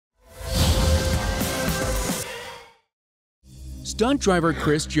Stunt driver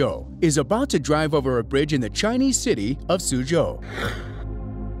Chris Zhou is about to drive over a bridge in the Chinese city of Suzhou.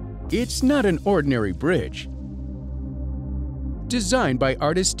 It's not an ordinary bridge. Designed by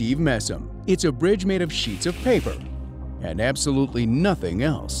artist Steve Messam, it's a bridge made of sheets of paper and absolutely nothing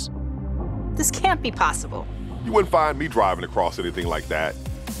else. This can't be possible. You wouldn't find me driving across anything like that.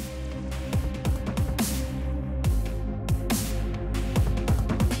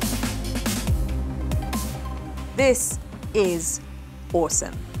 This is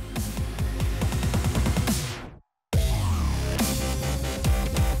awesome.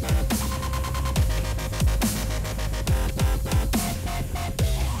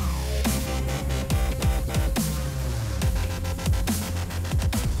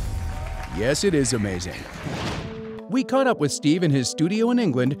 Yes, it is amazing. We caught up with Steve in his studio in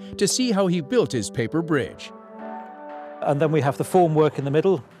England to see how he built his paper bridge. And then we have the formwork in the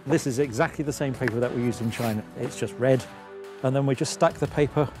middle. This is exactly the same paper that we used in China. It's just red. And then we just stack the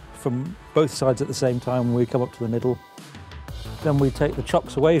paper from both sides at the same time when we come up to the middle. Then we take the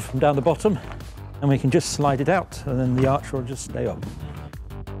chocks away from down the bottom and we can just slide it out and then the arch will just stay up.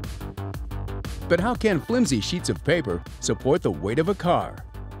 But how can flimsy sheets of paper support the weight of a car?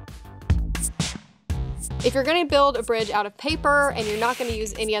 If you're going to build a bridge out of paper and you're not going to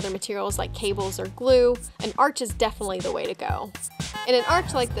use any other materials like cables or glue, an arch is definitely the way to go. In an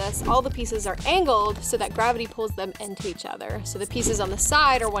arch like this, all the pieces are angled so that gravity pulls them into each other. So the pieces on the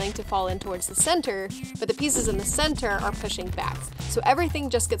side are wanting to fall in towards the center, but the pieces in the center are pushing back. So everything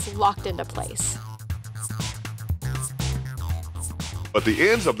just gets locked into place. At the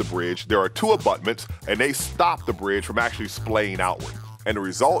ends of the bridge, there are two abutments, and they stop the bridge from actually splaying outward. And the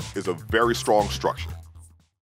result is a very strong structure.